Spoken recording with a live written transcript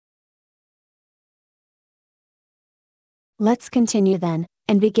Let's continue then,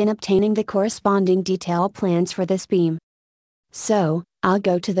 and begin obtaining the corresponding detail plans for this beam. So, I'll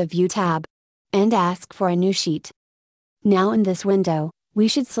go to the View tab, and ask for a new sheet. Now in this window, we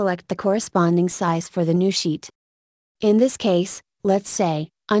should select the corresponding size for the new sheet. In this case, let's say,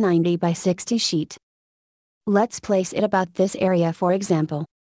 a 90 by 60 sheet. Let's place it about this area for example.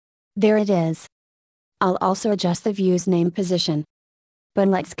 There it is. I'll also adjust the view's name position. But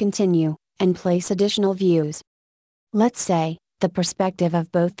let's continue, and place additional views. Let's say, the perspective of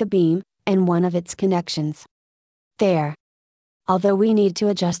both the beam, and one of its connections. There. Although we need to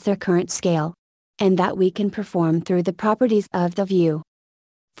adjust their current scale, and that we can perform through the properties of the view.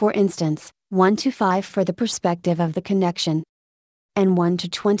 For instance, 1 to 5 for the perspective of the connection, and 1 to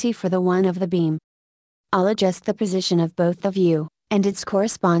 20 for the one of the beam. I'll adjust the position of both the view, and its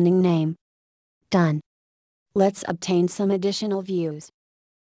corresponding name. Done. Let's obtain some additional views.